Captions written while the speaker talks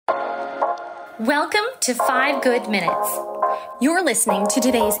Welcome to 5 Good Minutes. You're listening to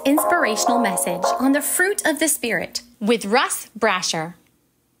today's inspirational message on the fruit of the Spirit with Russ Brasher.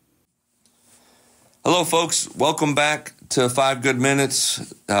 Hello, folks. Welcome back to 5 Good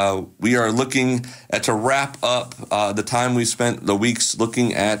Minutes. We are looking to wrap up the time we spent the weeks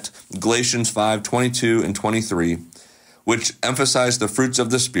looking at Galatians 5:22 and 23, which emphasize the fruits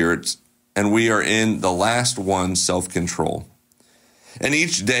of the Spirit, and we are in the last one, self-control. And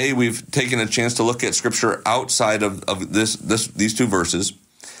each day we've taken a chance to look at Scripture outside of these two verses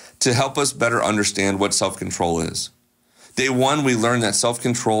to help us better understand what self-control is. Day 1, we learned that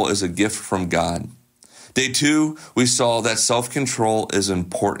self-control is a gift from God. Day 2, we saw that self-control is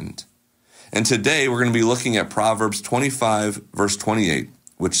important. And today we're going to be looking at Proverbs 25, verse 28,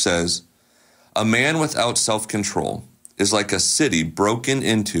 which says, "A man without self-control is like a city broken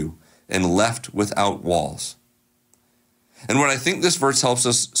into and left without walls." And what I think this verse helps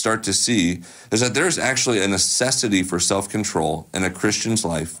us start to see is that there's actually a necessity for self-control in a Christian's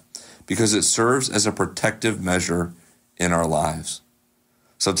life because it serves as a protective measure in our lives.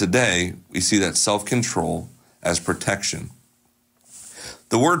 So today, we see that self-control as protection.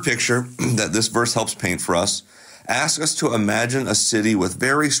 The word picture that this verse helps paint for us asks us to imagine a city with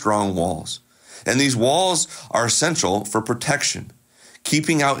very strong walls. And these walls are essential for protection,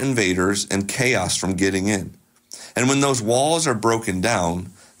 keeping out invaders and chaos from getting in. And when those walls are broken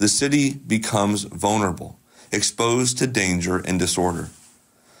down, the city becomes vulnerable, exposed to danger and disorder.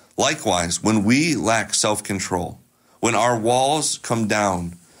 Likewise, when we lack self-control, when our walls come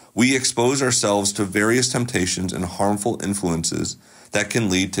down, we expose ourselves to various temptations and harmful influences that can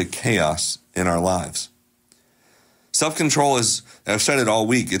lead to chaos in our lives. Self-control is, I've said it all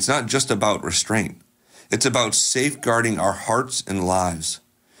week, it's not just about restraint. It's about safeguarding our hearts and lives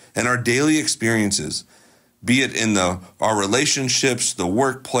and our daily experiences, be it in our relationships, the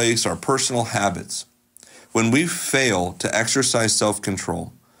workplace, our personal habits. When we fail to exercise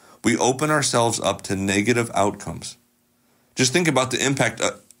self-control, we open ourselves up to negative outcomes. Just think about the impact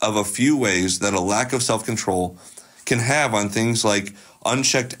of a few ways that a lack of self-control can have on things like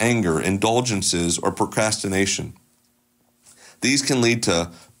unchecked anger, indulgences, or procrastination. These can lead to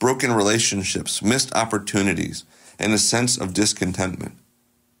broken relationships, missed opportunities, and a sense of discontentment.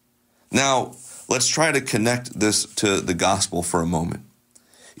 Now, let's try to connect this to the gospel for a moment.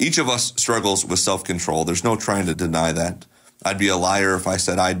 Each of us struggles with self-control. There's no trying to deny that. I'd be a liar if I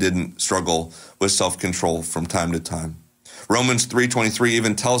said I didn't struggle with self-control from time to time. Romans 3:23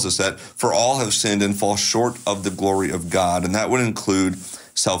 even tells us that for all have sinned and fall short of the glory of God, and that would include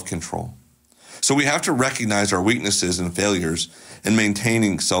self-control. So we have to recognize our weaknesses and failures in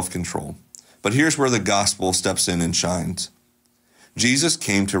maintaining self-control. But here's where the gospel steps in and shines. Jesus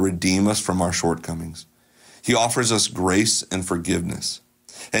came to redeem us from our shortcomings. He offers us grace and forgiveness.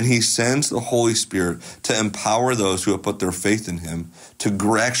 And he sends the Holy Spirit to empower those who have put their faith in him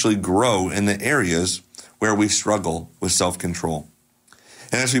to actually grow in the areas where we struggle with self-control.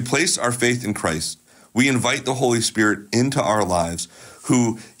 And as we place our faith in Christ, we invite the Holy Spirit into our lives,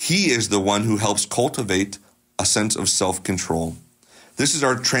 who he is the one who helps cultivate a sense of self-control. This is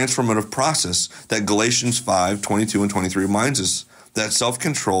our transformative process that Galatians 5:22 and 23 reminds us that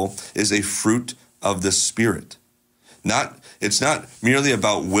self-control is a fruit of the Spirit. It's not merely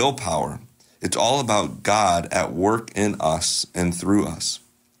about willpower. It's all about God at work in us and through us.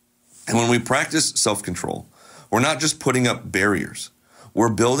 And when we practice self-control, we're not just putting up barriers. We're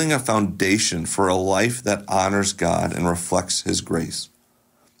building a foundation for a life that honors God and reflects his grace.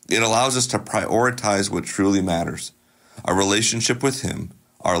 It allows us to prioritize what truly matters, our relationship with him,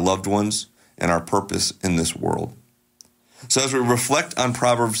 our loved ones, and our purpose in this world. So as we reflect on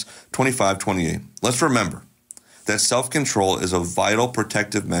Proverbs 25:28, let's remember that self-control is a vital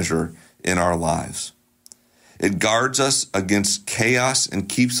protective measure in our lives. It guards us against chaos and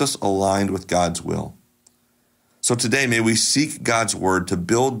keeps us aligned with God's will. So today, may we seek God's word to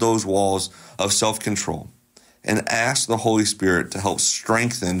build those walls of self-control and ask the Holy Spirit to help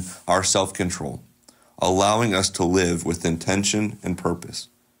strengthen our self-control, allowing us to live with intention and purpose.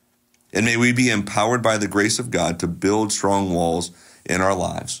 And may we be empowered by the grace of God to build strong walls in our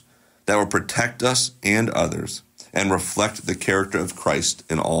lives that will protect us and others and reflect the character of Christ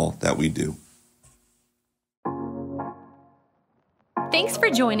in all that we do. Thanks for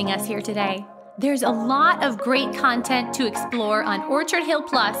joining us here today. There's a lot of great content to explore on Orchard Hill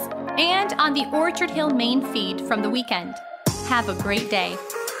Plus and on the Orchard Hill main feed from the weekend. Have a great day.